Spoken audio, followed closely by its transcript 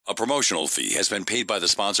promotional fee has been paid by the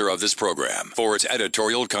sponsor of this program for its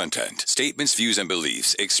editorial content. Statements, views, and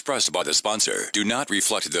beliefs expressed by the sponsor do not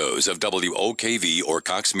reflect those of WOKV or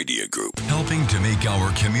Cox Media Group. Helping to make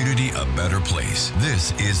our community a better place.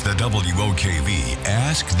 This is the WOKV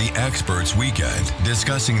Ask the Experts Weekend,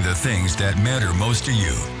 discussing the things that matter most to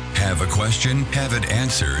you. Have a question? Have it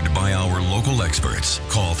answered by our local experts.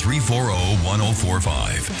 Call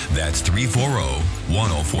 340-1045. That's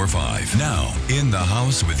 340-1045. Now, in the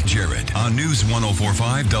house with Jared on News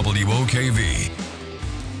 1045 WOKV.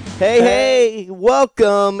 Hey,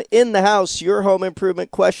 welcome in the house. Your home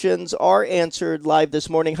improvement questions are answered live this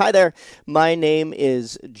morning. Hi there. My name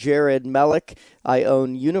is Jared Mellick. I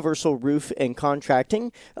own Universal Roof and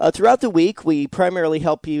Contracting. Throughout the week, we primarily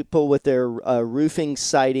help people with their roofing,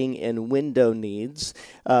 siding, and window needs.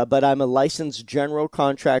 But I'm a licensed general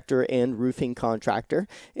contractor and roofing contractor.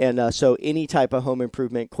 And so any type of home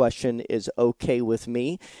improvement question is okay with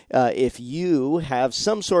me. If you have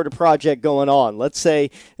some sort of project going on, let's say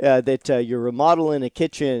that you're remodeling a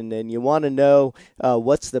kitchen and you want to know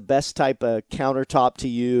what's the best type of countertop to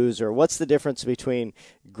use, or what's the difference between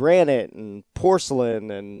granite and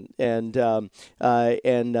porcelain and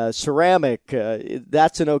ceramic,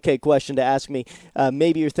 that's an okay question to ask me.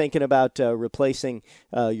 Maybe you're thinking about replacing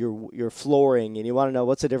your flooring, and you want to know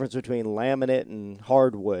what's the difference between laminate and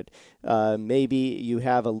hardwood. Maybe you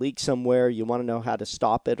have a leak somewhere, you want to know how to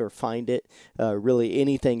stop it or find it. Really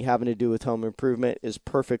anything having to do with home improvement is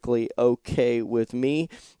perfectly okay with me.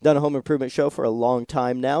 Done a home improvement show for a long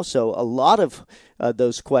time now, so a lot of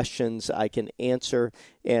those questions I can answer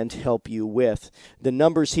and help you with. The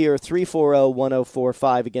numbers here,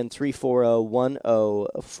 340-1045. Again,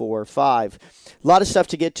 340-1045. A lot of stuff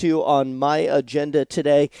to get to on my agenda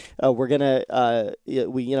today. We're gonna,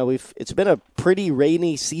 it's been a pretty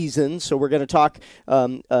rainy season, so we're gonna talk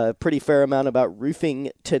a pretty fair amount about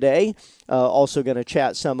roofing today. Also going to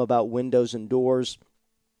chat some about windows and doors.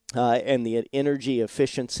 And the energy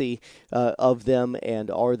efficiency of them,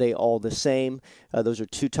 and are they all the same? Those are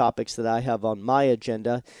two topics that I have on my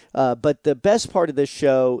agenda. But the best part of this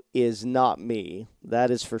show is not me.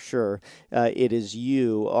 That is for sure. It is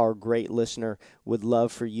you, our great listener. Would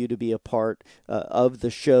love for you to be a part of the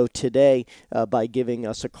show today by giving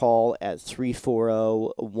us a call at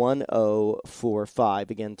 340-1045.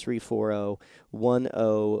 Again,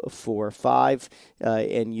 340-1045.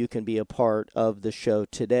 And you can be a part of the show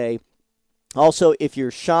today. Also, if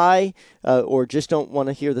you're shy or just don't want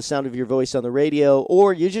to hear the sound of your voice on the radio,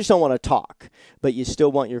 or you just don't want to talk, but you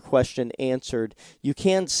still want your question answered, you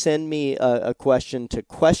can send me a question to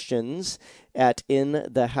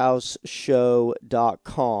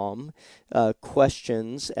questions@inthehouseshow.com,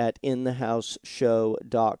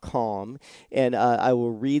 questions@inthehouseshow.com, and I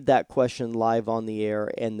will read that question live on the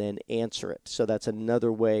air and then answer it. So that's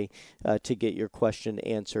another way to get your question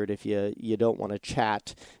answered if you don't want to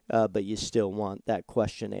chat, but you still want that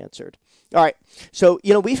question answered. All right, so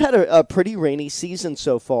we've had a pretty rainy season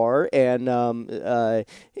so far, and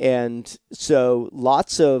so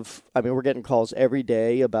lots of, we're getting calls every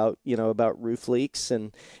day about roof leaks,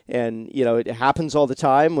 and it happens all the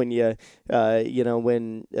time when you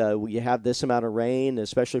have this amount of rain,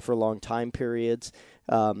 especially for long time periods.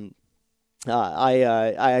 I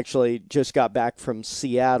actually just got back from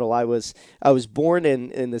Seattle. I was born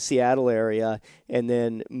in the Seattle area, and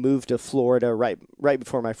then moved to Florida right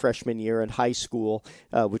before my freshman year in high school,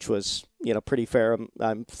 which was pretty fair.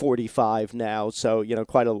 I'm 45 now, so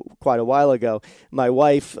quite a while ago. My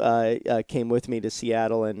wife came with me to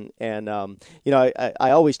Seattle, and I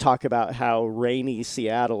always talk about how rainy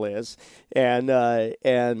Seattle is, and we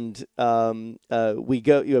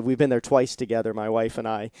go. We've been there twice together, my wife and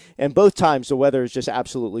I, and both times the weather is just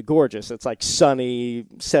absolutely gorgeous. It's like sunny,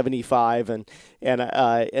 75, and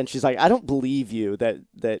she's like, I don't believe you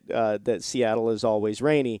that Seattle is always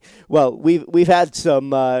rainy. Well, we've had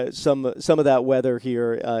some of that weather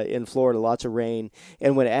here in Florida, lots of rain,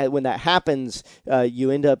 and when that happens, you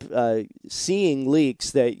end up seeing leaks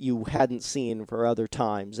that you hadn't seen for other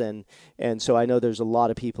times, and so I know there's a lot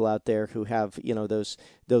of people out there who have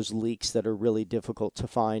those leaks that are really difficult to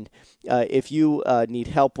find. If you need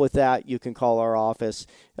help with that, you can call our office,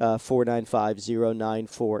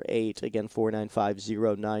 495-0948. Again,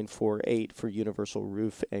 495-0948 for Universal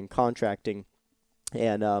Roof and Contracting.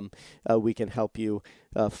 And we can help you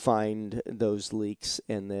find those leaks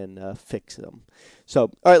and then fix them. So,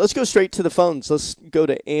 all right, let's go straight to the phones. Let's go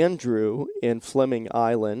to Andrew in Fleming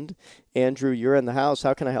Island. Andrew, you're in the house.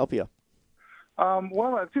 How can I help you?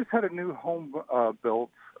 Well, I've just had a new home built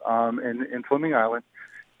in Fleming Island,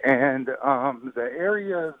 And the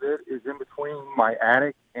area that is in between my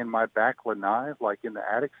attic and my back lanai, like in the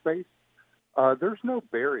attic space, there's no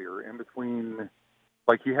barrier in between.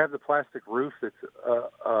 Like you have the plastic roof that's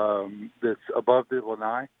above the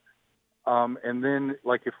lanai, and then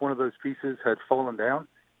like if one of those pieces had fallen down,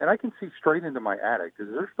 and I can see straight into my attic. Is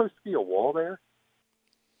there supposed to be a wall there?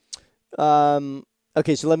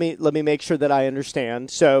 Okay, so let me make sure that I understand.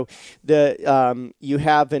 So you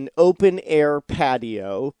have an open air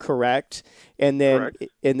patio, correct? And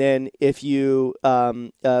then if you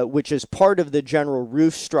which is part of the general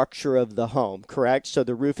roof structure of the home, correct? So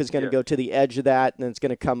the roof is going to go to the edge of that, and then it's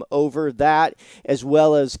going to come over that as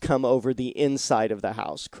well as come over the inside of the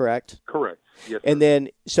house, correct? Correct. Yes, and then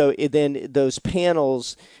those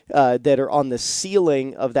panels that are on the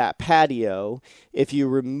ceiling of that patio, if you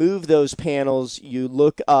remove those panels, you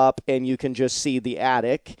look up and you can just see the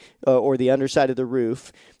attic or the underside of the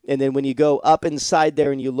roof. And then when you go up inside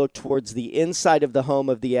there and you look towards the inside of the home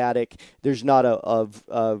of the attic, there's not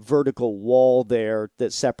a vertical wall there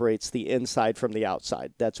that separates the inside from the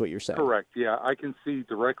outside. That's what you're saying. Correct. Yeah, I can see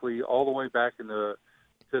directly all the way back to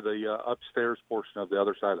the upstairs portion of the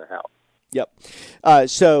other side of the house. Yep.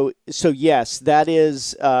 So yes, that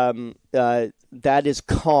is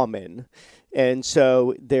common, and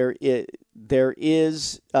so there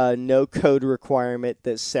is no code requirement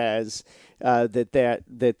that says that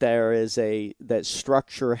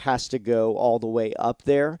structure has to go all the way up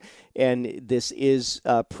there, and this is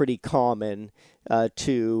pretty common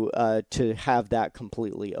to have that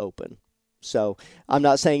completely open. So I'm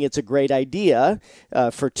not saying it's a great idea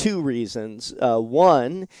for two reasons.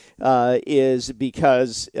 One is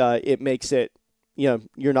because it makes it,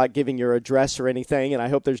 you're not giving your address or anything, and I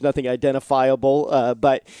hope there's nothing identifiable.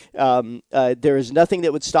 But there is nothing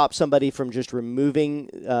that would stop somebody from just removing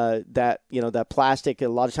that plastic. A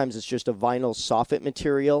lot of times it's just a vinyl soffit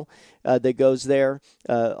material that goes there.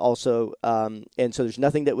 And so there's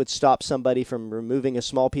nothing that would stop somebody from removing a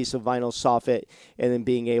small piece of vinyl soffit and then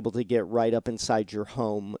being able to get right up inside your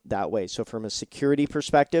home that way. So from a security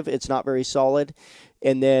perspective, it's not very solid.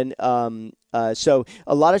 And then, so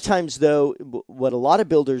a lot of times, though, what a lot of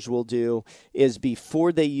builders will do is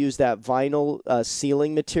before they use that vinyl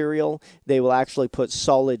ceiling material, they will actually put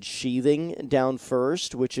solid sheathing down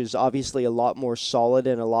first, which is obviously a lot more solid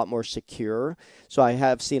and a lot more secure. So I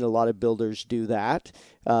have seen a lot of builders do that,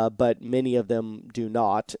 but many of them do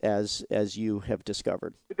not, as you have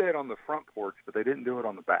discovered. They did it on the front porch, but they didn't do it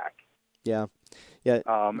on the back. Yeah.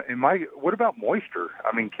 What about moisture?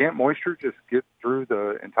 I mean, can't moisture just get through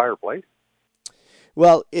the entire place?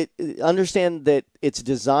 Well, understand that it's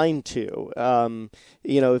designed to.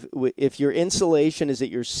 If your insulation is at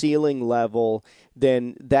your ceiling level,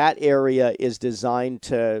 then that area is designed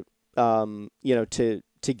to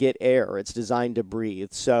get air. It's designed to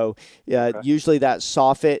breathe. So usually that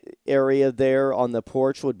soffit area there on the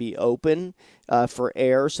porch would be open for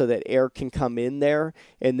air so that air can come in there.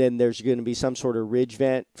 And then there's going to be some sort of ridge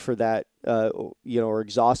vent for that, or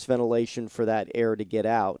exhaust ventilation for that air to get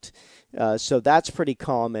out. So that's pretty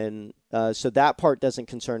common. So that part doesn't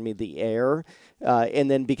concern me, the air. And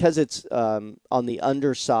then because it's on the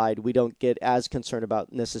underside, we don't get as concerned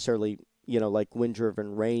about necessarily like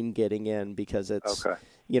wind-driven rain getting in because it's,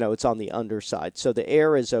 it's on the underside. So the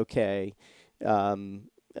air is okay.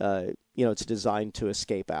 It's designed to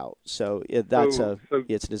escape out. So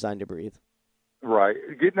it's designed to breathe. Right.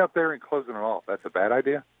 Getting up there and closing it off, that's a bad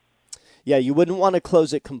idea? Yeah, you wouldn't want to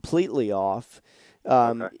close it completely off.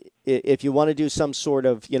 If you want to do some sort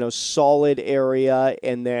of, solid area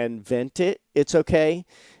and then vent it, it's okay.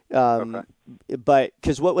 But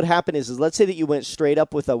because what would happen is let's say that you went straight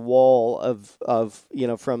up with a wall of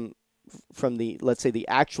from the, let's say, the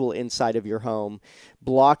actual inside of your home,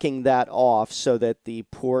 blocking that off so that the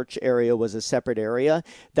porch area was a separate area.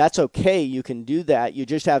 That's okay. You can do that. You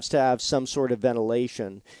just have to have some sort of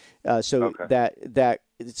ventilation. That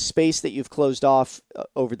space that you've closed off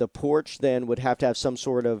over the porch then would have to have some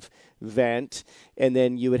sort of vent, and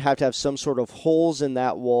then you would have to have some sort of holes in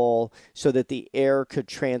that wall so that the air could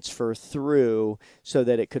transfer through so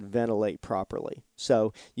that it could ventilate properly.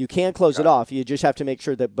 So you can close it off. You just have to make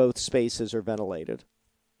sure that both spaces are ventilated.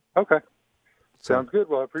 Okay. Sounds good.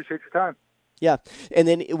 Well, I appreciate your time. Yeah, and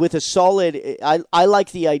then with a solid, I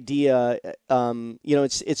like the idea.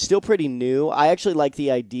 It's still pretty new. I actually like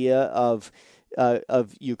the idea of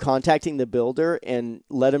you contacting the builder and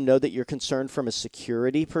let them know that you're concerned from a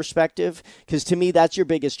security perspective, because to me that's your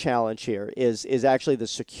biggest challenge here is actually the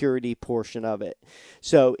security portion of it.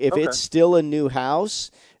 So if it's still a new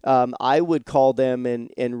house, I would call them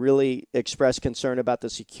and really express concern about the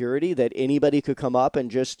security, that anybody could come up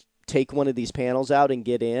and just take one of these panels out and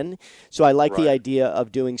get in. So I like the Right. idea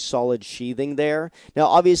of doing solid sheathing there. Now,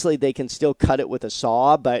 obviously, they can still cut it with a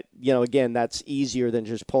saw, but, again, that's easier than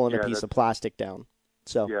just pulling a piece of plastic down.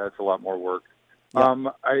 So Yeah, it's a lot more work.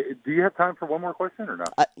 Yeah. Do you have time for one more question or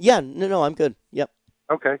not? No, I'm good. Yep.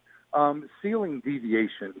 Okay. Ceiling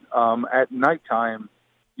deviation. At nighttime,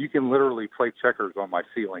 you can literally play checkers on my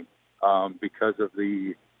ceiling because of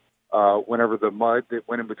the whenever the mud that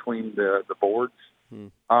went in between the boards.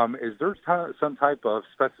 Is there some type of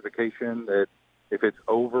specification that if it's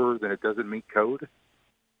over, then it doesn't meet code?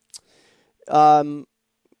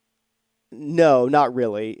 No, not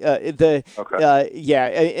really. Okay.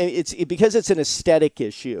 It's because it's an aesthetic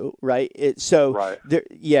issue, right? Right.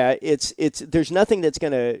 There's nothing that's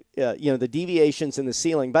going to, the deviations in the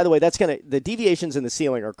ceiling. By the way, the deviations in the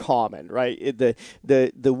ceiling are common, right?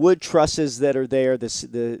 The wood trusses that are there,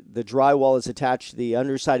 the drywall is attached to the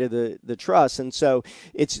underside of the truss, and so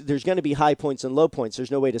there's going to be high points and low points.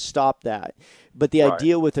 There's no way to stop that. But the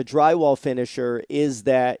idea with a drywall finisher is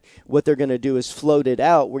that what they're going to do is float it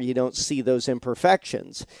out where you don't see those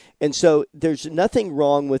imperfections. And so there's nothing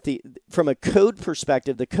wrong with from a code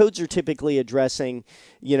perspective. The codes are typically addressing,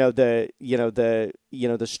 the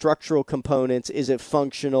structural components. Is it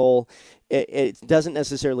functional? It doesn't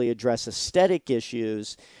necessarily address aesthetic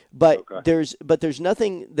issues, but there's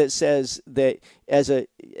nothing that says that as a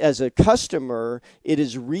customer, it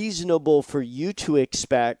is reasonable for you to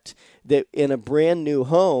expect that in a brand new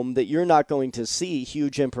home that you're not going to see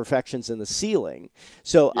huge imperfections in the ceiling.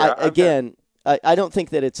 So I don't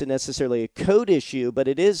think that it's necessarily a code issue, but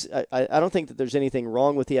it is. I don't think that there's anything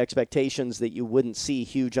wrong with the expectations that you wouldn't see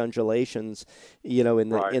huge undulations,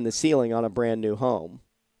 in the ceiling on a brand new home.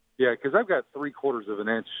 Yeah, because I've got 3/4 of an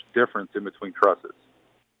inch difference in between trusses.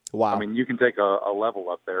 Wow. I mean, you can take a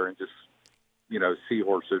level up there and just,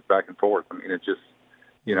 seahorse it back and forth. I mean, it just,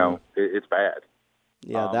 it's bad.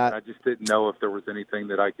 Yeah, I just didn't know if there was anything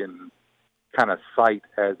that I can kind of cite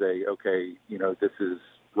as this is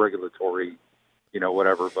regulatory,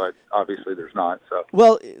 whatever. But obviously, there's not. So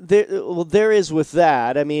there is with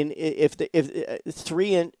that. I mean, if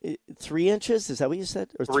 3 inches, is that what you said,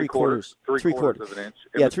 or 3/4? 3/4 of an inch.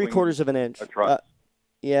 Yeah, 3/4 of an inch.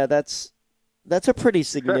 Yeah, that's a pretty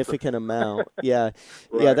significant amount. Yeah.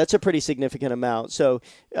 Right. Yeah, that's a pretty significant amount. So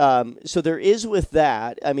there is with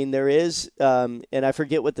that. I mean, there is, and I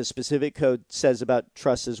forget what the specific code says about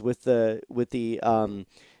trusses with the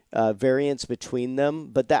variance between them,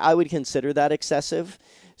 but that I would consider that excessive.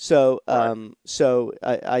 So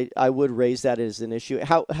I would raise that as an issue.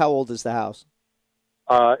 How old is the house?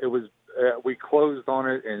 It was we closed on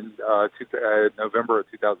it in November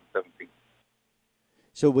of 2017.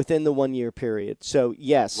 So within the 1 year period. So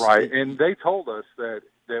yes. Right. And they told us that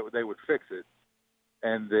they would fix it.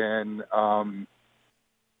 And then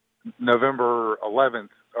November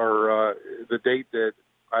 11th, or the date that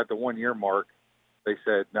at the 1 year mark, they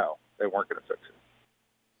said no, they weren't going to fix it.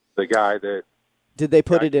 The guy that did they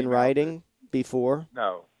put it in writing before?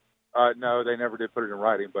 No, no, they never did put it in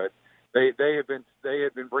writing. But they had been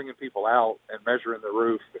bringing people out and measuring the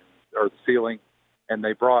roof or the ceiling. And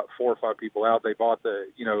they brought 4 or 5 people out. They bought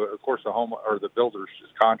of course, the home or the builder's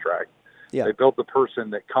contract. Yeah. They built the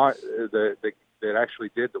person that actually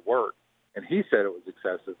did the work, and he said it was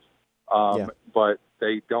excessive. But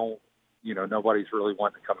they don't, nobody's really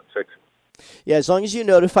wanting to come and fix it. Yeah, as long as you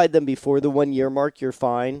notified them before the 1 year mark, you're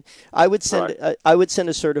fine. I would send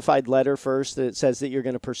a certified letter first that says that you're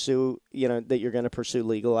going to pursue,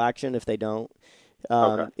 legal action if they don't.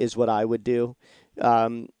 Is what I would do.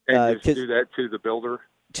 And just do that to the builder?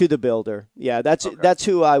 To the builder. Yeah, that's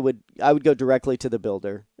who I would go directly to the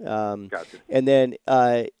builder. Gotcha. And then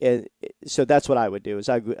so that's what I would do is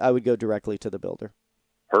I would go directly to the builder.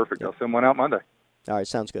 Perfect. I'll send one out Monday. All right,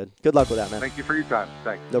 sounds good. Good luck with that, man. Thank you for your time.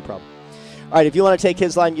 Thanks. No problem. All right, if you want to take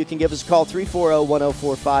his line, you can give us a call,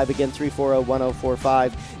 340-1045. Again,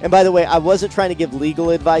 340-1045. And by the way, I wasn't trying to give legal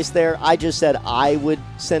advice there. I just said I would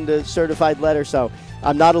send a certified letter. So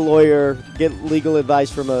I'm not a lawyer, get legal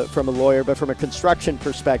advice from a lawyer, but from a construction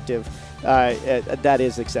perspective, that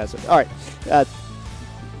is excessive. All right.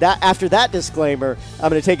 After that disclaimer, I'm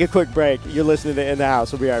going to take a quick break. You're listening to In the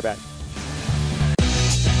House. We'll be right back.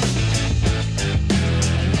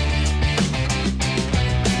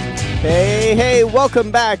 Hey, welcome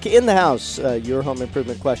back. In the House. Your home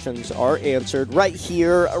improvement questions are answered right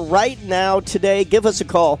here, right now, today. Give us a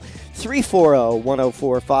call,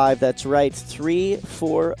 340-1045. That's right,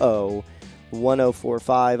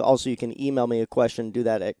 340-1045. Also, you can email me a question. Do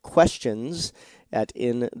that at questions at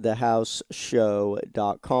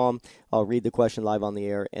inthehouseshow.com. I'll read the question live on the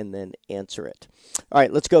air and then answer it. All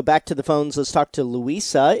right, let's go back to the phones. Let's talk to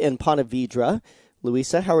Luisa in Ponte Vedra.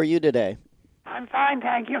 Luisa, how are you today? I'm fine,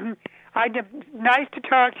 thank you. Nice to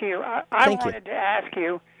talk to you. I wanted to ask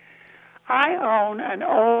you, I own an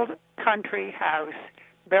old country house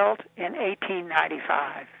built in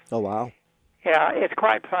 1895. Oh, wow. Yeah, it's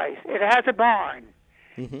quite nice. It has a barn.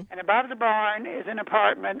 Mm-hmm. And above the barn is an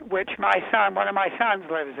apartment which one of my sons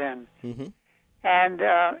lives in. Mm-hmm. And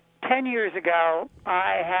 10 years ago,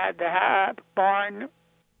 I had the barn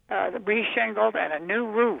reshingled and a new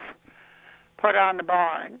roof put on the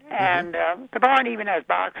barn. And the barn even has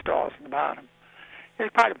box stalls at the bottom.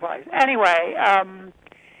 It's quite a place. Anyway,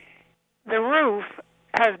 the roof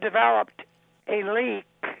has developed a leak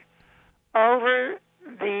over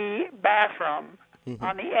the bathroom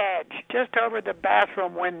on the edge, just over the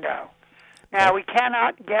bathroom window. Now, we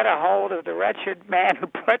cannot get a hold of the wretched man who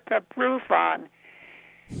put the roof on.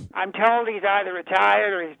 I'm told he's either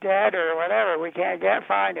retired or he's dead or whatever. We can't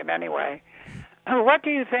find him anyway. What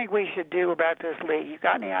do you think we should do about this leak? You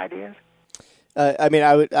got any ideas?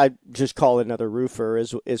 I'd just call another roofer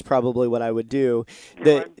is probably what I would do.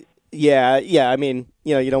 Yeah. I mean,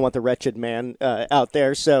 you don't want the wretched man out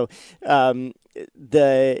there. So, when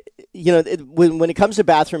it comes to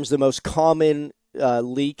bathrooms, the most common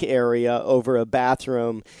leak area over a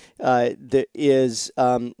bathroom there's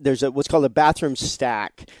what's called a bathroom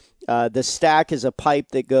stack. The stack is a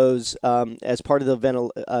pipe that goes as part of the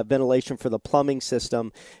ventilation for the plumbing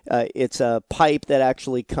system. It's a pipe that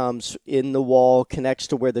actually comes in the wall, connects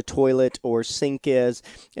to where the toilet or sink is,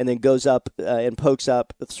 and then goes up and pokes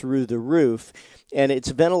up through the roof. And its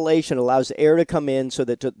ventilation allows air to come in so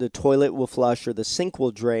that the toilet will flush or the sink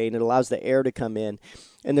will drain. It allows the air to come in.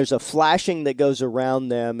 And there's a flashing that goes around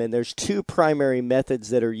them, and there's two primary methods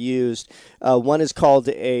that are used. One is called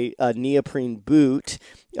a neoprene boot,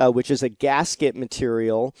 which is a gasket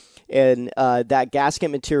material, and that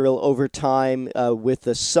gasket material over time with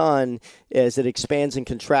the sun, as it expands and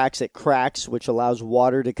contracts, it cracks, which allows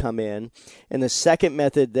water to come in. And the second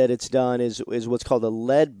method that it's done is what's called a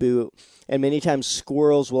lead boot, and many times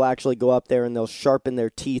squirrels will actually go up there and they'll sharpen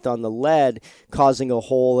their teeth on the lead, causing a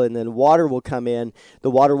hole, and then water will come in. The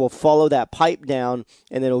water will follow that pipe down,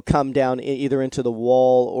 and then it'll come down either into the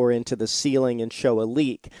wall or into the ceiling and show a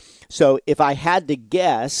leak. So if I had to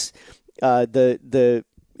guess,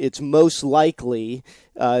 it's most likely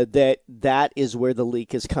that is where the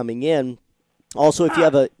leak is coming in. Also, if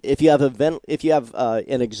you have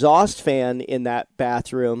an exhaust fan in that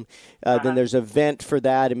bathroom, then there's a vent for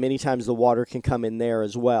that, and many times the water can come in there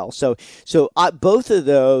as well. So both of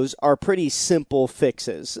those are pretty simple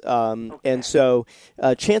fixes, and so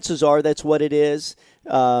chances are that's what it is.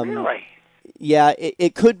 Really? Yeah,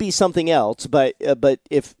 it could be something else, but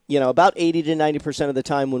if about 80 to 90% of the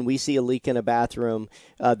time when we see a leak in a bathroom,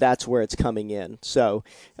 that's where it's coming in. So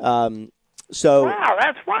wow,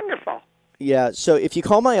 that's wonderful. Yeah, so if you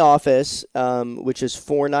call my office, which is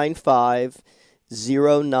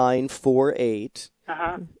 495-0948,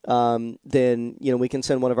 then we can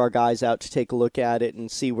send one of our guys out to take a look at it and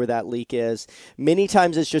see where that leak is. Many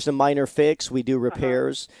times it's just a minor fix. We do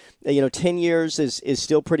repairs. 10 years is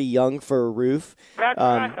still pretty young for a roof. That's what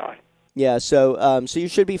I thought. Yeah, so you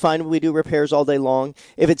should be fine. We do repairs all day long.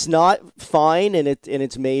 If it's not fine and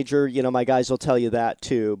it's major, my guys will tell you that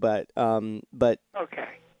too. But okay.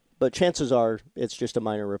 But chances are it's just a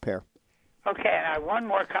minor repair. Okay, and I have one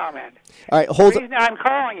more comment. All right, hold on. The reason I'm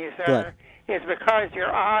calling you, sir, is because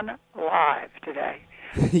you're on live today.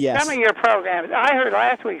 Yes. Some of your programs, I heard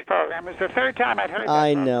last week's program. It was the third time I'd heard that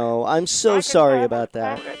I program. know. I'm so sorry about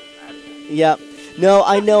that. Yeah. No,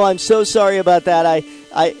 I know. I'm so sorry about that.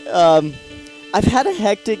 I've had a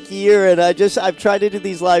hectic year, and I've tried to do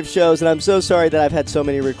these live shows, and I'm so sorry that I've had so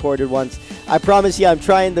many recorded ones. I promise you I'm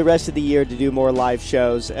trying the rest of the year to do more live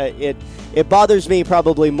shows. It bothers me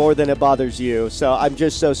probably more than it bothers you, so I'm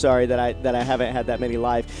just so sorry that I haven't had that many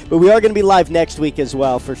live. But we are going to be live next week as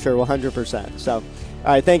well, for sure, 100%. So, all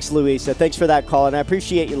right, thanks, Louisa. Thanks for that call, and I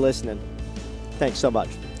appreciate you listening. Thanks so much.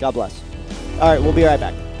 God bless. All right, we'll be right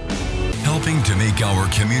back. Helping to make our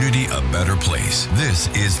community a better place. This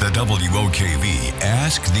is the WOKV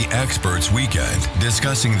Ask the Experts Weekend,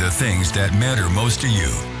 discussing the things that matter most to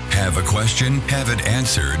you. Have a question? Have it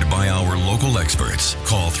answered by our local experts.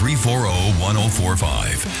 Call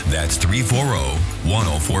 340-1045. That's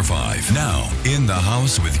 340-1045. Now, In the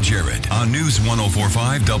House with Jared on News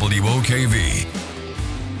 104.5 WOKV.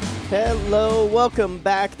 Hello, welcome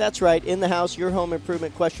back. That's right, In the House, your home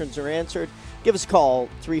improvement questions are answered. Give us a call,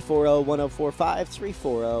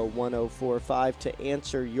 340-1045, 340-1045 to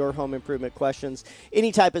answer your home improvement questions.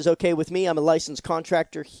 Any type is okay with me. I'm a licensed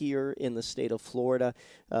contractor here in the state of Florida,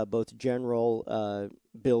 both general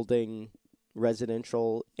building,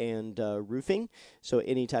 residential, and roofing. So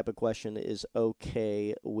any type of question is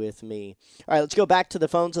okay with me. All right, let's go back to the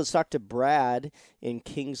phones. Let's talk to Brad in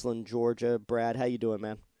Kingsland, Georgia. Brad, how you doing,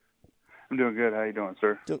 man? I'm doing good. How you doing,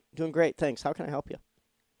 sir? Doing great, thanks. How can I help you?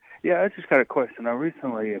 Yeah, I just got a question. I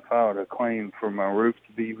recently filed a claim for my roof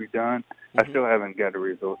to be redone. I still haven't got the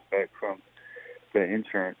results back from the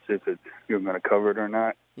insurance if you're going to cover it or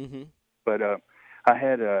not. But I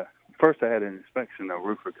had first I had an inspection. A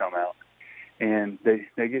roofer come out, and they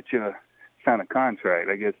get you to sign a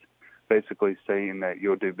contract. I guess basically saying that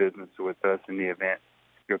you'll do business with us in the event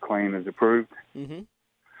your claim is approved.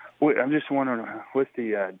 I'm just wondering what's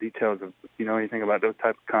the details of anything about those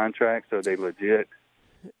type of contracts? Are they legit?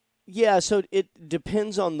 Yeah, so it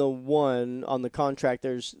depends on the contract.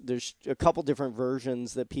 There's a couple different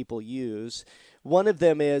versions that people use. One of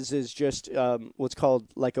them is just what's called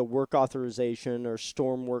like a work authorization or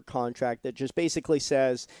storm work contract that just basically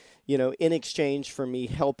says, in exchange for me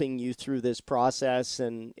helping you through this process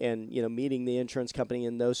and meeting the insurance company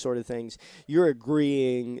and those sort of things, you're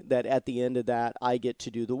agreeing that at the end of that, I get to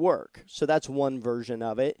do the work. So that's one version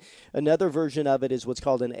of it. Another version of it is what's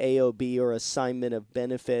called an AOB or assignment of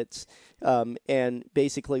benefits. And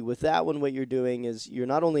basically with that one, what you're doing is you're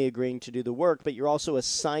not only agreeing to do the work, but you're also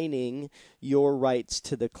assigning your rights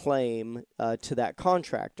to the claim to that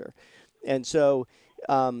contractor. And so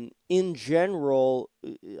in general,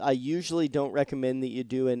 I usually don't recommend that you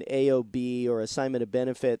do an AOB or assignment of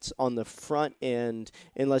benefits on the front end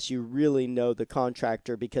unless you really know the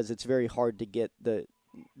contractor, because it's very hard to get the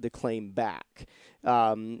claim back.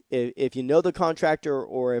 If you know the contractor,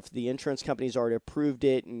 or if the insurance company's already approved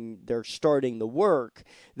it and they're starting the work,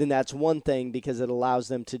 then that's one thing, because it allows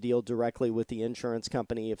them to deal directly with the insurance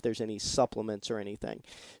company if there's any supplements or anything.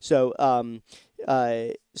 So,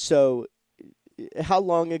 how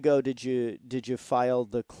long ago did you file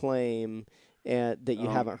the claim that you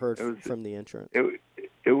haven't heard from the insurance?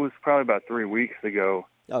 It was probably about 3 weeks ago.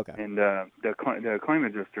 Okay. And the claim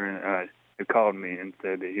adjuster called me and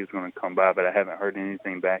said that he was going to come by, but I haven't heard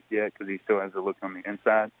anything back yet because he still has to look on the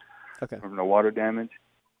inside from the water damage.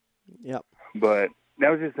 Yep. But that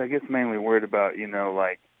was just, I guess, mainly worried about, I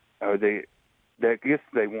guess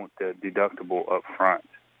they want the deductible up front,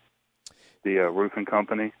 the roofing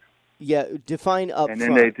company. Yeah, define up and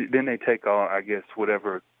front. then they take all, I guess,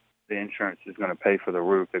 whatever the insurance is going to pay for the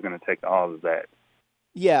roof, they're going to take all of that.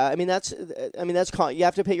 Yeah, I mean that's you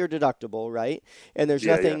have to pay your deductible, right? And there's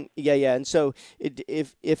nothing. Yeah. And so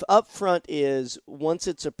if upfront is once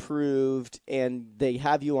it's approved and they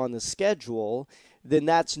have you on the schedule, then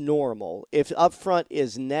that's normal. If upfront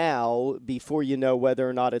is now before you know whether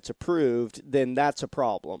or not it's approved, then that's a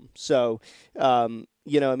problem. So, I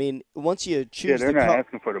mean, once you choose, they're not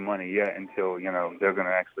asking for the money yet until they're going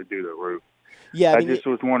to actually do the roof. Yeah, I just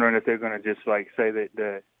was wondering if they're going to just say that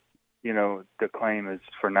the claim is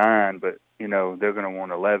for 9, but they're going to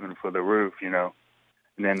want 11 for the roof, and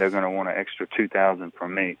then they're going to want an extra $2,000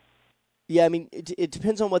 from me. Yeah, I mean, it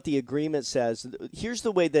depends on what the agreement says. Here's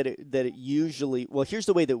the way that it usually. Well, here's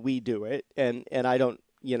the way that we do it, and I don't.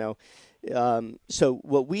 So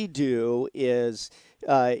what we do is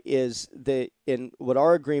that in what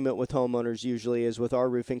our agreement with homeowners usually is with our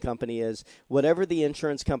roofing company is whatever the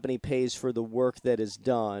insurance company pays for the work that is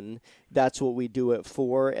done, that's what we do it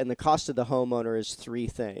for. And the cost of the homeowner is 3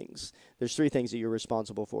 things. There's 3 things that you're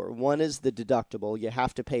responsible for. One is the deductible. You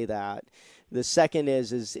have to pay that. The second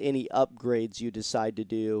is any upgrades you decide to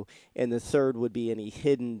do. And the third would be any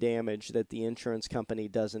hidden damage that the insurance company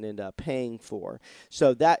doesn't end up paying for.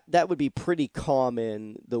 So that would be pretty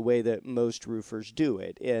common the way that most roofers do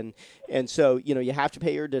it. And so, you have to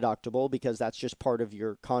pay your deductible because that's just part of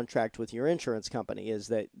your contract with your insurance company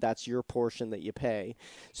is that's your portion that you pay.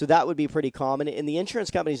 So that would be pretty common. And the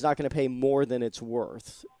insurance company is not going to pay more than it's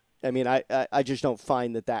worth. I mean, I just don't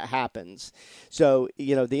find that happens. So,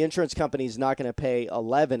 the insurance company is not going to pay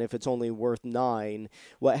 11 if it's only worth 9.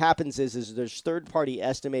 What happens is there's third-party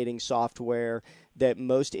estimating software that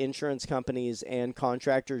most insurance companies and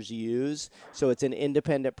contractors use. So it's an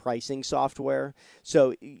independent pricing software.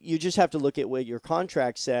 So you just have to look at what your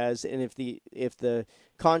contract says, and if the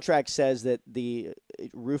contract says that the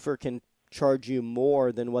roofer can charge you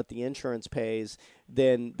more than what the insurance pays,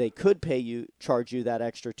 then they could charge you that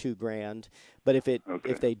extra $2,000. But if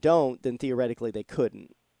they don't, then theoretically they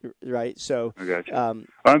couldn't, right? So I got you.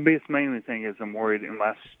 My biggest main thing is I'm worried, am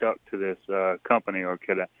I stuck to this company, or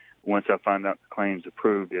could I, once I find out the claim's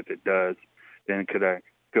approved, if it does, then could I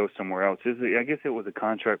go somewhere else? I guess it was a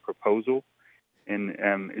contract proposal, and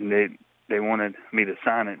they wanted me to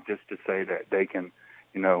sign it just to say that they can,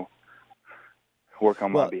 work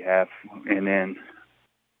on my behalf, and then.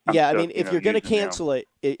 I mean, if you're going to cancel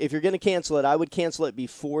it, I would cancel it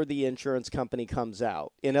before the insurance company comes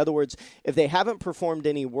out. In other words, if they haven't performed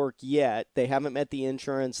any work yet, they haven't met the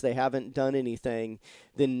insurance, they haven't done anything,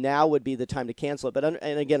 then now would be the time to cancel it. But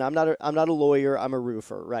and again, I'm not a lawyer, I'm a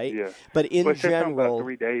roofer, right? Yeah. But in general, something about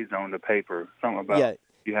 3 days on the paper, something about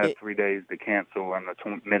you have 3 days to cancel on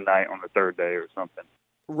the midnight on the third day or something.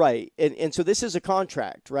 Right, and so this is a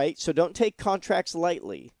contract, right? So don't take contracts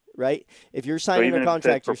lightly. Right? If you're signing a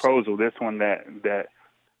contract, proposal, this one that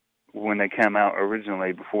when they came out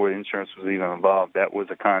originally before the insurance was even involved, that was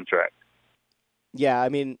a contract. Yeah, I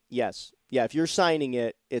mean, yes, yeah. If you're signing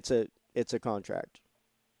it, it's a contract.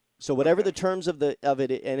 So whatever the terms of it,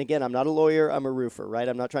 and again, I'm not a lawyer, I'm a roofer, right?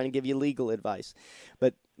 I'm not trying to give you legal advice,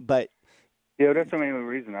 but yeah, that's the main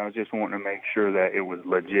reason. I was just wanting to make sure that it was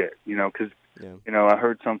legit, because I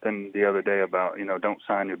heard something the other day about don't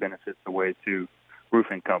sign your benefits away to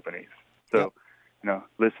roofing companies. So,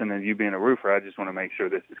 listen, and you being a roofer, I just want to make sure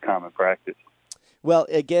this is common practice. Well,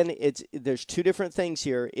 again, there's two different things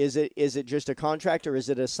here. Is it just a contract or is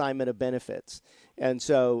it assignment of benefits? And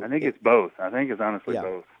so I think it's both. I think it's honestly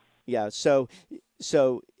both. Yeah. So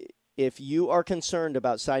if you are concerned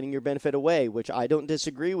about signing your benefit away, which I don't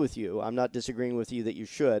disagree with you, I'm not disagreeing with you that you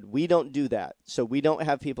should. We don't do that. So we don't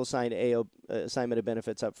have people sign assignment of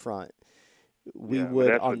benefits up front. We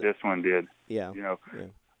would. That's what this one did. Yeah.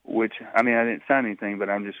 Which, I mean, I didn't sign anything, but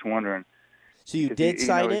I'm just wondering. So you did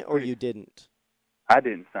sign it or you didn't? I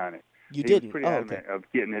didn't sign it. You didn't? He was pretty adamant of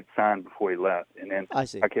getting it signed before he left. And then I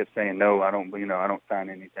kept saying, no, I don't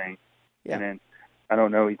sign anything. Yeah. And then, I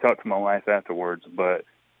don't know, he talked to my wife afterwards, but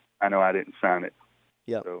I know I didn't sign it.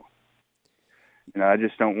 Yeah. So, I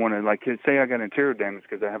just don't want to, say I got interior damage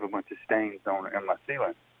because I have a bunch of stains on my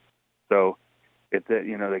ceiling. So, if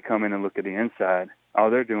they come in and look at the inside, all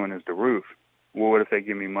they're doing is the roof. Well, what if they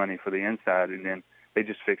give me money for the inside and then they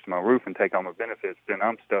just fix my roof and take all my benefits? Then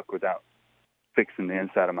I'm stuck without fixing the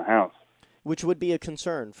inside of my house. Which would be a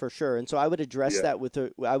concern for sure. And so I would address that with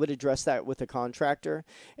a contractor.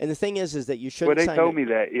 And the thing is that you shouldn't. Well, they told me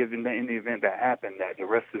that if in the event that happened, that the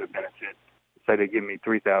rest of the benefits, say they give me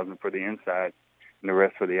 $3,000 for the inside and the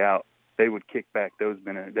rest for the out, they would kick back those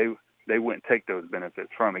benefits. They wouldn't take those benefits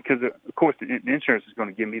from me because, of course, the insurance is going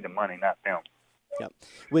to give me the money, not them. Yep.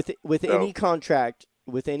 With any contract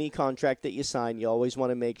that you sign, you always want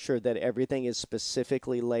to make sure that everything is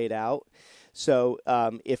specifically laid out. So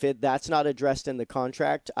if that's not addressed in the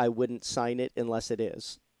contract, I wouldn't sign it unless it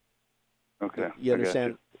is. Okay. You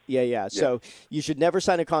understand? Yeah. So you should never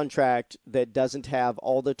sign a contract that doesn't have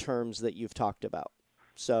all the terms that you've talked about.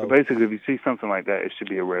 So basically, if you see something like that, it should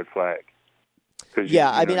be a red flag.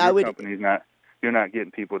 I would. You're not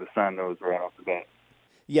getting people to sign those right off the bat.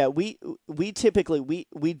 Yeah, we typically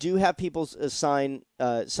we do have people sign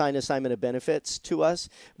assignment of benefits to us,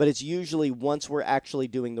 but it's usually once we're actually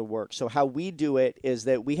doing the work. So how we do it is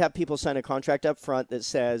that we have people sign a contract up front that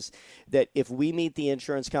says that if we meet the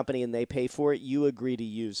insurance company and they pay for it, you agree to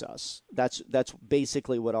use us. That's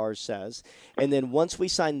basically what ours says. And then once we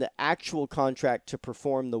sign the actual contract to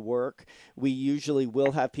perform the work, we usually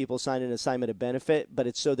will have people sign an assignment of benefit, but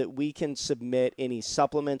it's so that we can submit any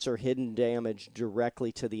supplements or hidden damage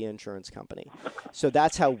directly to the insurance company. So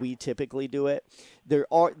that's how we typically do it. There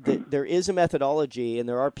is a methodology, and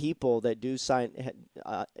there are people that do sign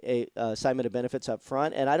a assignment of benefits up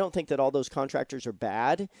front, and I don't think that all those contractors are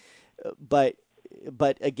bad, but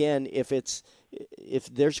again, if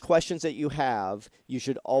there's questions that you have, you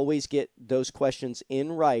should always get those questions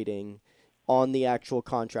in writing on the actual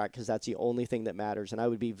contract, because that's the only thing that matters. And I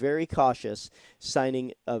would be very cautious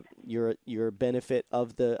signing your benefit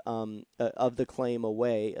of the claim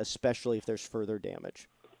away, especially if there's further damage.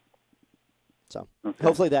 So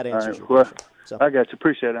hopefully that answers your question. So, I got you.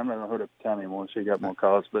 Appreciate it. I'm not going to hold up the time anymore, so you got more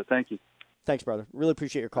calls, but thank you. Thanks, brother. Really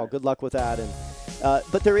appreciate your call. Good luck with that. And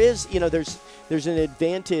but there is, there's an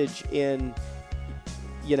advantage in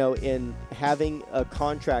having a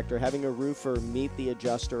contractor, having a roofer meet the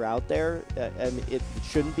adjuster out there. It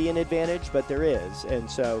shouldn't be an advantage, but there is. And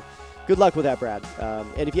so good luck with that, Brad.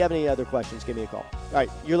 And if you have any other questions, give me a call. All right,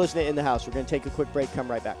 you're listening to In the House. We're going to take a quick break, come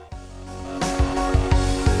right back.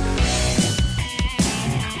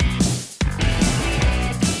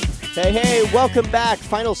 Hey, welcome back.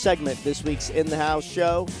 Final segment, this week's In the House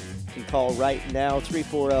show. You can call right now,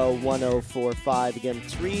 340-1045. Again,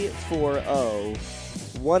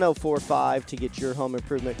 340-1045. 1045 to get your home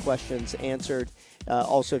improvement questions answered.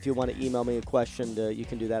 Also, if you want to email me a question, you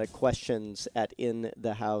can do that at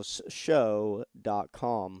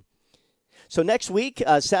questions@inthehouseshow.com. So next week,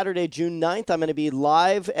 Saturday, June 9th, I'm going to be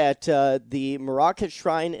live at the Morocco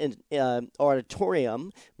Shrine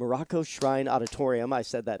Auditorium. Morocco Shrine Auditorium. I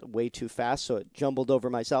said that way too fast, so it jumbled over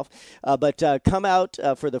myself. But come out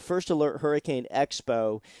for the First Alert Hurricane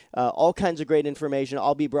Expo. All kinds of great information.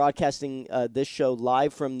 I'll be broadcasting this show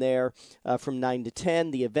live from there from 9 to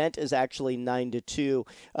 10. The event is actually 9 to 2.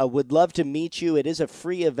 Would love to meet you. It is a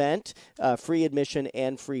free event, free admission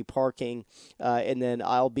and free parking. And then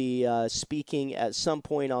I'll be speaking at some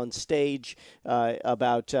point on stage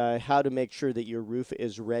about how to make sure that your roof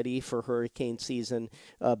is ready for hurricane season,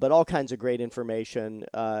 but all kinds of great information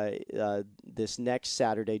this next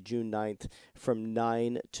Saturday, June 9th, from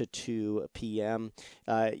 9 to 2 p.m.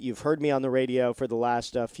 You've heard me on the radio for the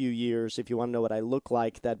last few years. If you want to know what I look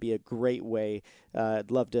like, that'd be a great way. I'd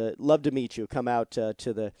love to meet you. Come out to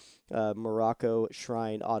the Morocco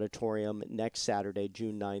Shrine Auditorium next Saturday,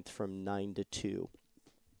 June 9th, from 9 to 2.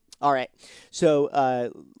 All right, so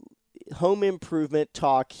home improvement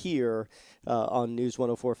talk here on News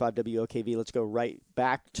 104.5 WOKV. Let's go right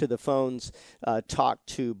back to the phones. Talk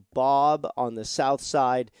to Bob on the south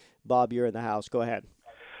side. Bob, you're in the house. Go ahead.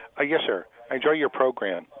 Yes, sir. I enjoy your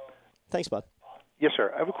program. Thanks, Bob. Yes,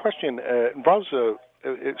 sir. I have a question. It involves see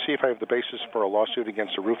if I have the basis for a lawsuit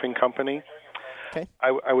against a roofing company. Okay.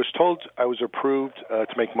 I was told I was approved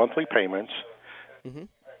to make monthly payments. Mm-hmm.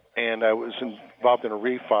 And I was involved in a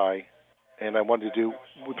refi, and I wanted to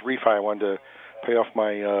pay off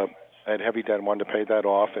my, I had heavy debt and wanted to pay that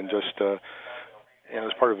off, and just, and it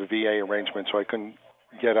was part of a VA arrangement, so I couldn't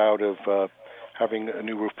get out of having a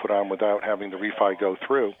new roof put on without having the refi go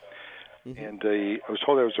through. Mm-hmm. And I was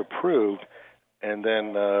told I was approved, and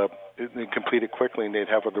then they completed quickly, and they'd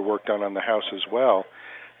have other work done on the house as well.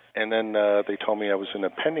 And then they told me I was in a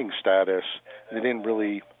pending status. They didn't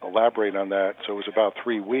really elaborate on that, so it was about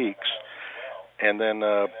 3 weeks. And then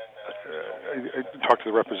I talked to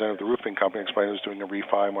the representative of the roofing company, explained I was doing a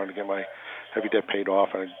refi, I wanted to get my heavy debt paid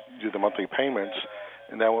off, and I'd do the monthly payments.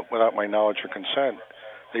 And that without my knowledge or consent,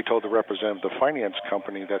 they told the representative of the finance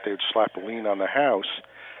company that they would slap a lien on the house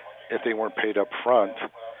if they weren't paid up front.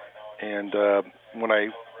 And when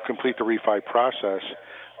I complete the refi process,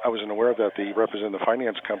 I wasn't aware that the representative of the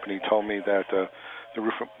finance company told me that the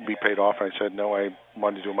roof would be paid off. I said, no, I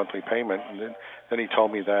wanted to do a monthly payment. And then he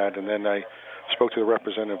told me that. And then I spoke to the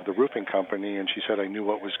representative of the roofing company, and she said I knew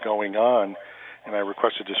what was going on. And I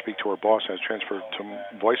requested to speak to her boss. I was transferred to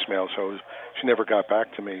voicemail, so she never got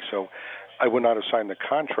back to me. So I would not have signed the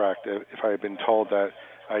contract if I had been told that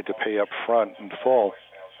I had to pay up front in full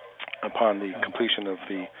upon the completion of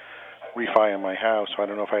the refi on my house. So I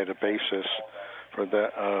don't know if I had a basis for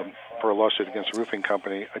a lawsuit against a roofing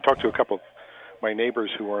company. I talked to a couple of my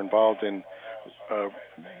neighbors who were involved in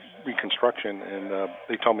reconstruction, and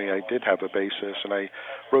they told me I did have a basis. And I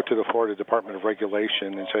wrote to the Florida Department of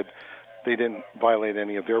Regulation and said they didn't violate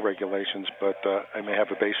any of their regulations, but I may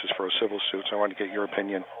have a basis for a civil suit. So I wanted to get your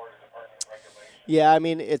opinion. Yeah, I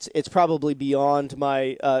mean, it's probably beyond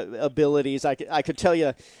my abilities. I could tell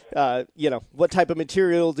you, what type of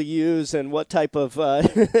material to use and what type of,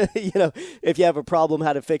 if you have a problem,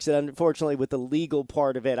 how to fix it. Unfortunately, with the legal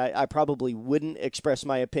part of it, I probably wouldn't express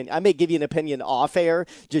my opinion. I may give you an opinion off air,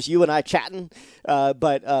 just you and I chatting,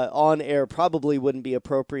 but on air probably wouldn't be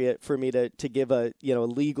appropriate for me to give a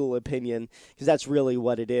legal opinion, because that's really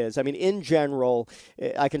what it is. I mean, in general,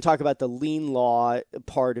 I can talk about the lien law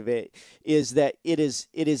part of it, is that it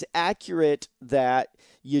is accurate that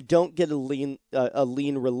you don't get a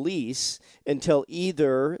lien release until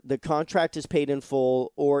either the contract is paid in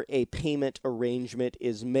full or a payment arrangement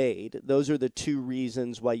is made. Those are the two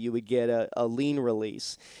reasons why you would get a lien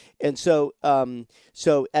release. And so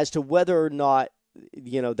as to whether or not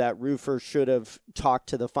that roofer should have talked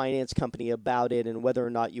to the finance company about it, and whether or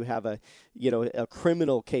not you have a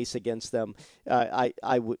criminal case against them,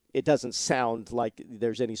 it doesn't sound like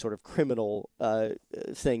there's any sort of criminal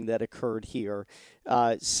thing that occurred here.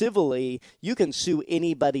 Civilly, you can sue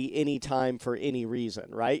anybody anytime for any reason,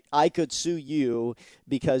 right? I could sue you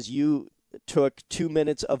because you took 2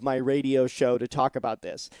 minutes of my radio show to talk about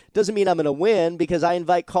this. Doesn't mean I'm going to win, because I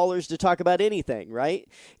invite callers to talk about anything, right?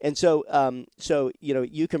 And so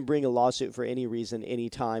you can bring a lawsuit for any reason,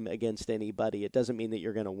 anytime, against anybody. It doesn't mean that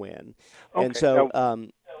you're going to win. Okay. And so, I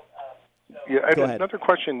had another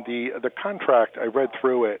question. The contract, I read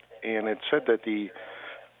through it, and it said that the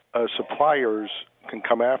suppliers can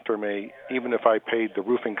come after me even if I paid the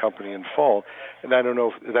roofing company in full. And I don't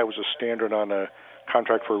know if that was a standard on a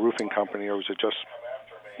contract for a roofing company, or was it just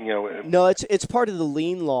No, it's part of the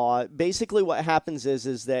lien law. Basically, what happens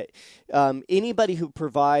is that anybody who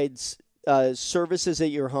provides services at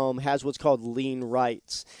your home has what's called lien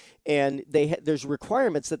rights. And there's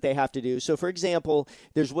requirements that they have to do. So, for example,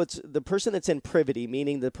 there's the person that's in privity,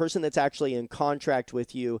 meaning the person that's actually in contract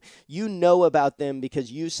with you. You know about them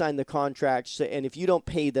because you signed the contract, and if you don't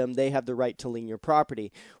pay them, they have the right to lien your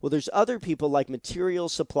property. Well, there's other people like material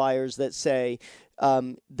suppliers that say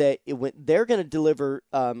that when they're going to deliver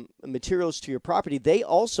materials to your property, they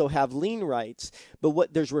also have lien rights.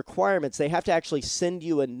 But there's requirements. They have to actually send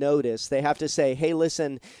you a notice. They have to say, hey,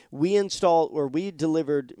 listen, we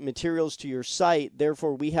delivered materials to your site,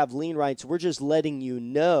 therefore we have lien rights. We're just letting you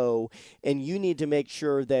know, and you need to make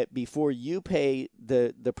sure that before you pay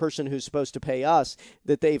the person who's supposed to pay us,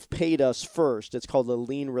 that they've paid us first. It's called a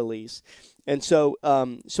lien release. And so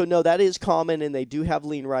no, that is common, and they do have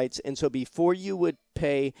lien rights. And so before you would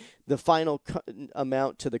pay the final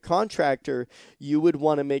amount to the contractor, you would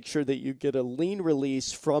want to make sure that you get a lien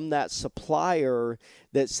release from that supplier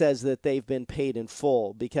that says that they've been paid in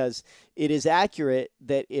full, because it is accurate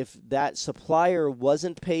that if that supplier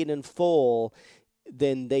wasn't paid in full,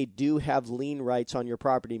 then they do have lien rights on your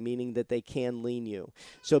property, meaning that they can lien you.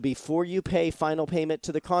 So before you pay final payment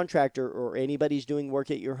to the contractor or anybody's doing work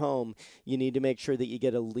at your home, you need to make sure that you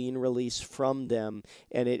get a lien release from them,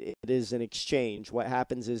 and it is an exchange. What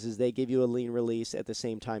happens is they give you a lien release at the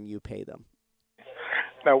same time you pay them.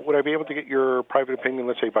 Now, would I be able to get your private opinion,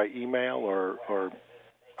 let's say by email or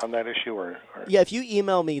on that issue? Or? Yeah, if you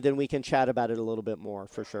email me, then we can chat about it a little bit more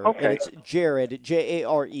for sure. Okay. And it's Jared,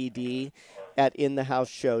 Jared, at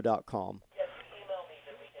inthehouseshow.com.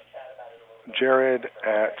 Jared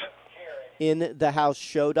at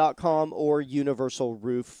inthehouseshow.com or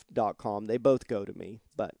universalroof.com. They both go to me.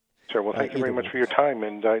 But sure. Well, thank you very much for your time,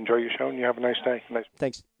 and enjoy your show, and you have a nice day.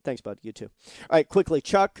 Thanks, bud. You too. All right, quickly,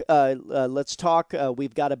 Chuck, let's talk.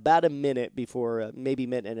 We've got about a minute before, maybe a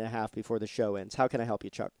minute and a half before the show ends. How can I help you,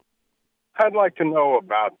 Chuck? I'd like to know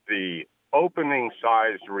about the opening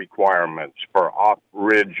size requirements for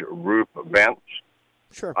off-ridge roof vents.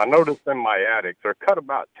 Sure. I noticed in my attic they're cut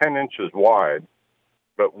about 10 inches wide,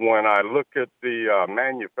 but when I look at the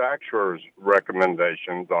manufacturer's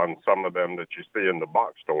recommendations on some of them that you see in the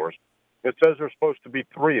box stores, it says they're supposed to be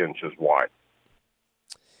 3 inches wide.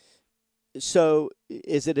 So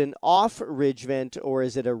is it an off-ridge vent or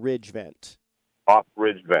is it a ridge vent?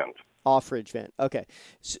 Off-ridge vent. Off-ridge vent. Okay.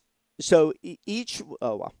 So each,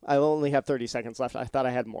 I only have 30 seconds left. I thought I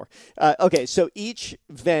had more. Okay, so each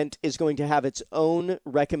vent is going to have its own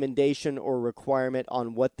recommendation or requirement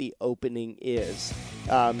on what the opening is.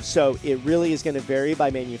 So it really is going to vary by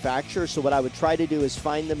manufacturer. So what I would try to do is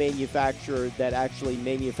find the manufacturer that actually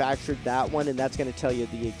manufactured that one, and that's going to tell you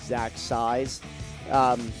the exact size.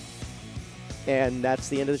 And that's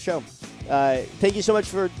the end of the show. Thank you so much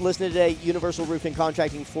for listening today. Universal Roofing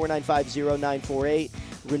Contracting, 495-0948.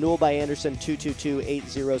 Renewal by Anderson,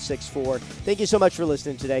 222-8064. Thank you so much for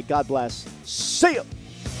listening today. God bless. See you.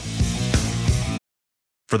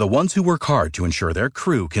 For the ones who work hard to ensure their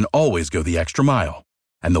crew can always go the extra mile,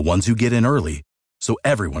 and the ones who get in early so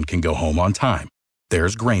everyone can go home on time,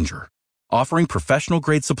 there's Grainger, offering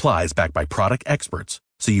professional-grade supplies backed by product experts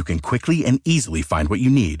so you can quickly and easily find what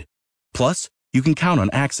you need. Plus, you can count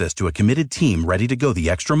on access to a committed team ready to go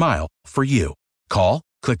the extra mile for you. Call,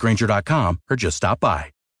 click Grainger.com, or just stop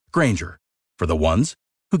by. Grainger, for the ones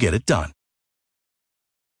who get it done.